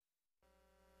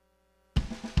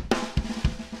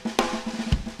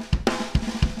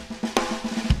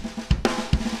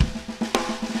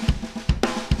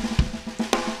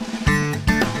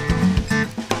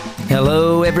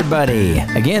everybody.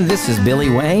 Again, this is Billy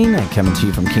Wayne coming to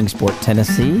you from Kingsport,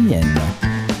 Tennessee, and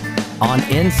on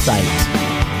Insight,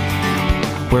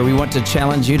 where we want to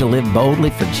challenge you to live boldly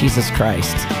for Jesus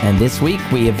Christ. And this week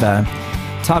we have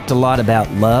talked a lot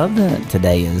about love.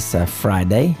 Today is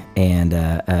Friday and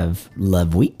of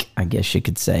Love Week, I guess you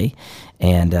could say.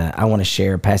 And I want to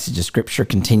share a passage of Scripture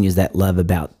continues that love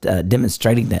about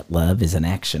demonstrating that love is an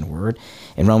action word.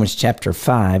 In Romans chapter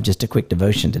 5, just a quick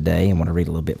devotion today. I want to read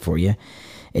a little bit for you.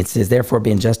 It says, "Therefore,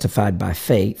 being justified by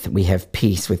faith, we have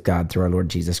peace with God through our Lord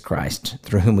Jesus Christ,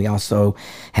 through whom we also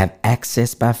have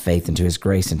access by faith into his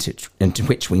grace, into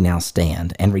which we now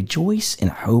stand, and rejoice in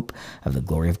hope of the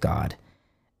glory of God.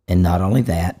 And not only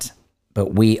that,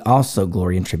 but we also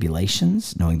glory in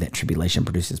tribulations, knowing that tribulation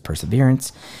produces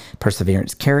perseverance,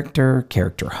 perseverance character,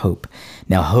 character hope.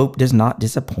 Now hope does not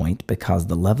disappoint, because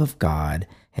the love of God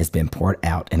has been poured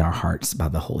out in our hearts by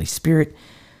the Holy Spirit,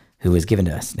 who is given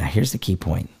to us." Now here's the key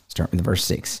point. Start with verse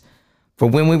 6. "For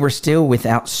when we were still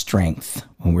without strength,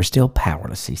 when we're still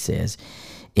powerless," he says,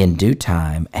 "in due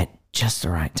time, at just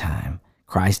the right time,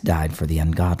 Christ died for the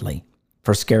ungodly.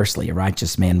 For scarcely a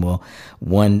righteous man will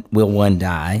one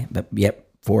die, but yet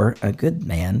for a good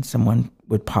man, someone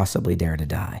would possibly dare to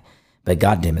die. But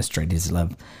God demonstrated his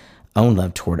own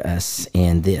love toward us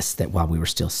in this, that while we were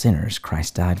still sinners,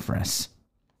 Christ died for us.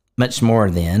 Much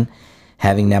more then,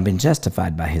 having now been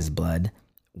justified by his blood,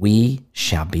 we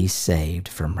shall be saved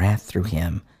from wrath through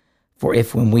him. For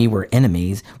if when we were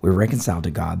enemies, we were reconciled to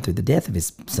God through the death of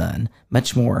his Son,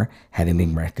 much more, having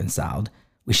been reconciled,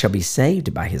 we shall be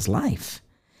saved by his life.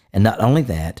 And not only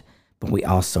that, but we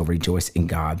also rejoice in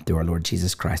God through our Lord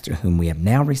Jesus Christ, through whom we have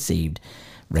now received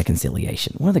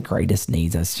reconciliation." One of the greatest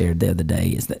needs I shared the other day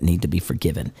is that need to be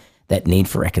forgiven, that need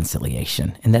for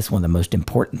reconciliation. And that's one of the most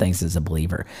important things as a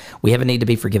believer. We have a need to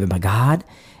be forgiven by God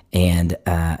and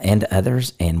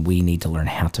others, and we need to learn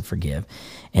how to forgive.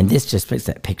 And this just puts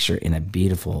that picture in a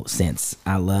beautiful sense.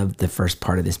 I love the first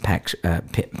part of this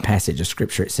passage of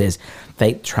Scripture. It says,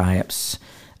 faith triumphs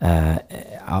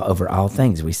over all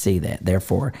things. We see that.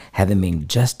 Therefore, having been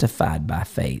justified by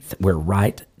faith, we're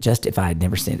right, justified,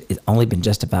 never sinned. It's only been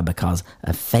justified because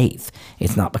of faith.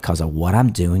 It's not because of what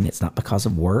I'm doing. It's not because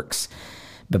of works,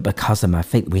 but because of my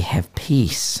faith. We have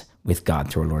peace with God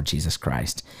through our Lord Jesus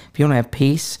Christ. If you don't have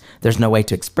peace, there's no way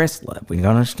to express love. We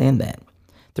don't understand that.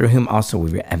 Through whom also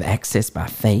we have access by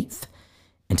faith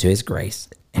into his grace,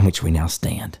 in which we now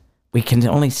stand. We can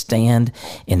only stand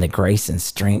in the grace and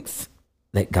strength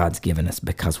that God's given us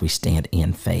because we stand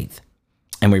in faith.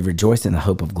 And we rejoice in the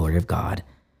hope of glory of God.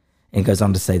 And it goes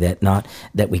on to say that not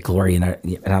that we glory in our,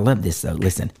 and I love this though,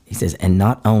 listen, he says, and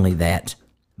not only that,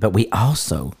 but we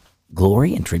also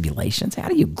glory in tribulations. How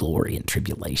do you glory in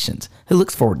tribulations? Who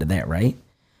looks forward to that, right?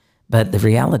 But the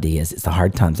reality is it's the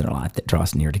hard times in our life that draw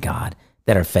us near to God,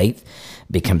 that our faith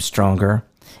becomes stronger.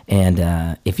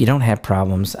 And if you don't have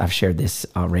problems, I've shared this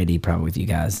already probably with you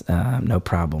guys, no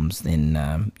problems,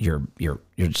 then you're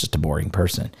just a boring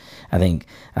person. I think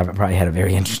I've probably had a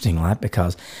very interesting life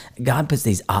because God puts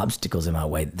these obstacles in my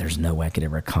way that there's no way I could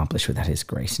ever accomplish without his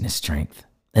grace and his strength.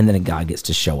 And then God gets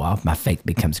to show off. My faith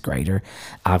becomes greater.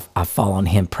 I fall on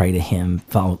him, pray to him,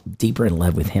 fall deeper in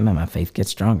love with him, and my faith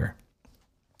gets stronger.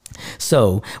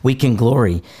 So we can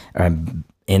glory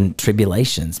in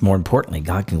tribulations. More importantly,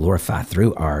 God can glorify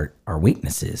through our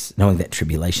weaknesses, knowing that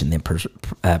tribulation then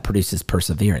produces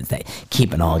perseverance. That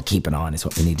keeping on is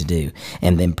what we need to do.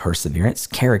 And then perseverance,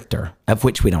 character, of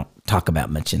which we don't talk about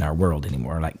much in our world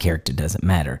anymore. Like character doesn't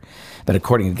matter. But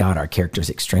according to God, our character is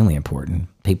extremely important.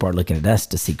 People are looking at us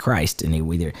to see Christ, and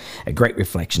we're either a great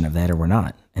reflection of that or we're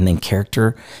not. And then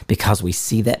character, because we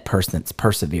see that person that's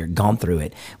persevered, gone through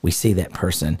it, we see that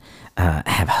person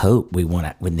have hope.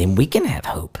 Then we can have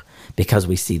hope because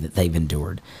we see that they've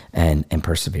endured and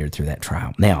persevered through that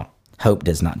trial. Now, hope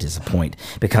does not disappoint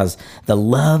because the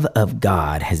love of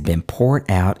God has been poured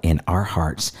out in our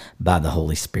hearts by the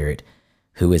Holy Spirit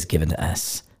who is given to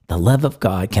us. The love of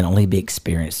God can only be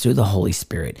experienced through the Holy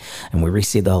Spirit. And we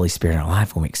receive the Holy Spirit in our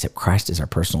life when we accept Christ as our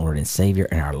personal Lord and Savior,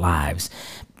 and our lives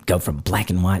go from black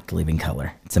and white to living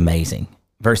color. It's amazing.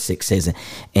 Verse 6 says,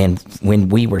 and when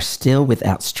we were still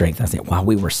without strength, I said, while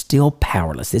we were still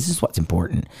powerless, this is what's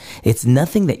important. It's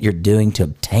nothing that you're doing to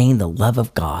obtain the love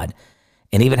of God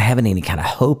and even having any kind of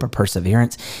hope or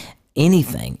perseverance,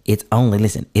 anything. It's only,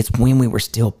 listen, it's when we were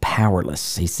still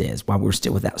powerless, he says, while we were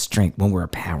still without strength, when we were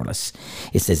powerless.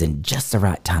 It says in just the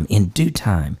right time, in due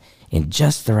time, in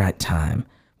just the right time,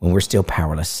 when we're still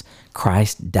powerless,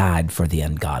 Christ died for the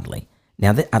ungodly.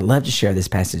 Now, I'd love to share this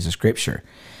passage of Scripture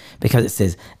because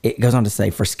it goes on to say,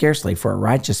 for scarcely for a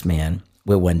righteous man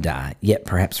will one die, yet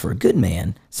perhaps for a good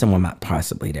man, someone might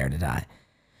possibly dare to die.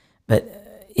 But,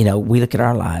 we look at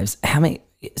our lives.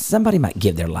 Somebody might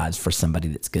give their lives for somebody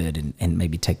that's good and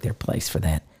maybe take their place for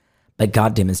that. But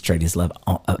God demonstrated his love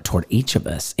toward each of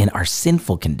us in our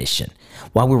sinful condition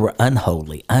while we were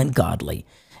unholy, ungodly,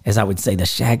 as I would say, the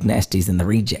shag nasties and the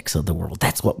rejects of the world.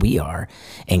 That's what we are.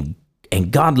 And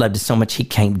God loved us so much, he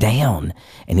came down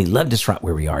and he loved us right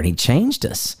where we are. And he changed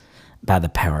us by the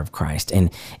power of Christ. And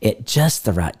at just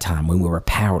the right time when we were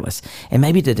powerless. And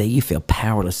maybe today you feel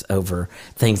powerless over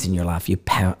things in your life. You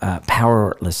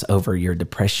powerless over your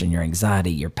depression, your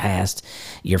anxiety, your past,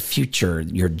 your future,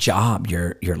 your job,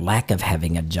 your lack of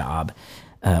having a job.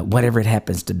 Whatever it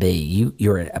happens to be,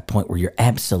 you're at a point where you're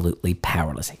absolutely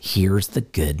powerless. Here's the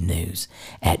good news.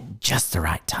 At just the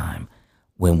right time,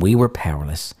 when we were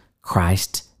powerless,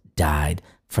 Christ died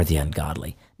for the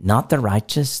ungodly. Not the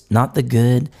righteous, not the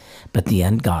good, but the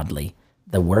ungodly.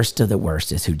 The worst of the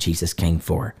worst is who Jesus came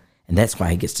for. And that's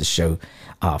why he gets to show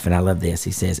off. And I love this.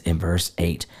 He says in verse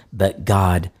 8, but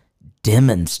God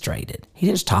demonstrated. He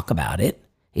didn't just talk about it.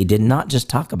 He did not just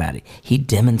talk about it. He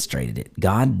demonstrated it.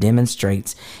 God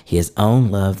demonstrates his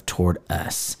own love toward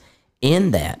us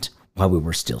in that while we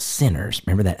were still sinners,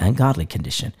 remember that ungodly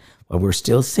condition, while we were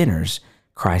still sinners,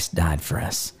 Christ died for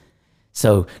us.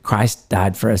 So Christ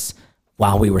died for us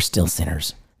while we were still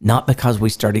sinners, not because we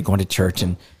started going to church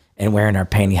and wearing our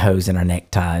pantyhose and our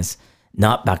neckties,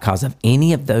 not because of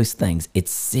any of those things. It's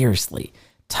seriously,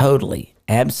 totally,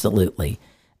 absolutely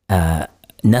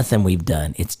nothing we've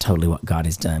done. It's totally what God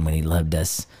has done when he loved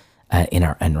us in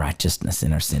our unrighteousness,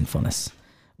 in our sinfulness.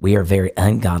 We are very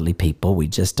ungodly people. We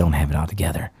just don't have it all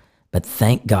together. But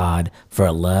thank God for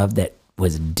a love that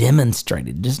was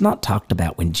demonstrated, just not talked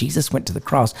about. When Jesus went to the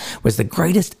cross was the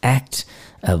greatest act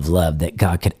of love that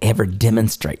God could ever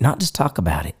demonstrate, not just talk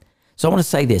about it. So I want to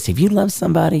say this. If you love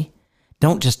somebody,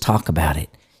 don't just talk about it.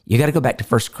 You got to go back to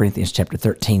 1 Corinthians chapter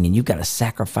 13, and you've got to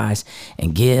sacrifice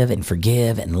and give and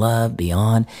forgive and love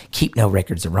beyond. Keep no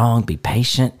records of wrong. Be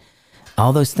patient.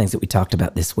 All those things that we talked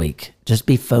about this week. Just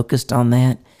be focused on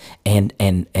that and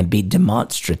be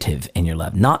demonstrative in your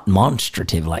love. Not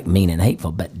monstrative like mean and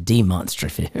hateful, but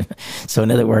demonstrative. So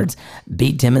in other words,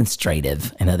 be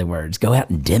demonstrative. In other words, go out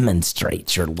and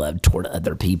demonstrate your love toward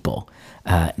other people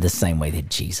the same way that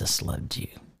Jesus loved you.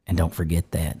 And don't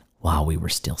forget that while we were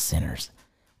still sinners,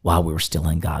 while we were still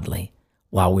ungodly,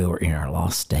 while we were in our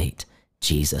lost state,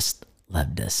 Jesus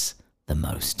loved us the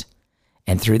most.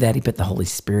 And through that, he put the Holy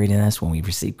Spirit in us when we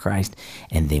received Christ.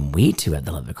 And then we too have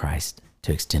the love of Christ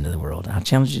to extend to the world. I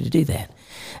challenge you to do that.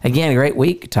 Again, a great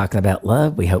week talking about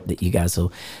love. We hope that you guys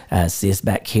will see us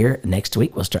back here next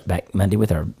week. We'll start back Monday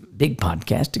with our big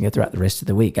podcast and go throughout the rest of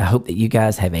the week. I hope that you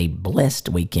guys have a blessed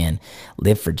weekend.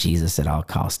 Live for Jesus at all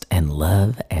costs and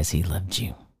love as he loved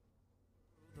you.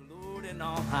 The Lord in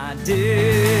all I do.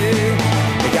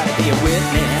 We got to be a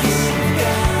witness.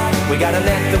 We got to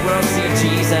let the world see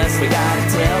Jesus. We got to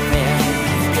tell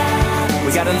them.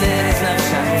 We got to let his love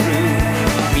shine through.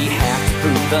 We have to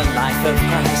prove the life of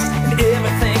Christ.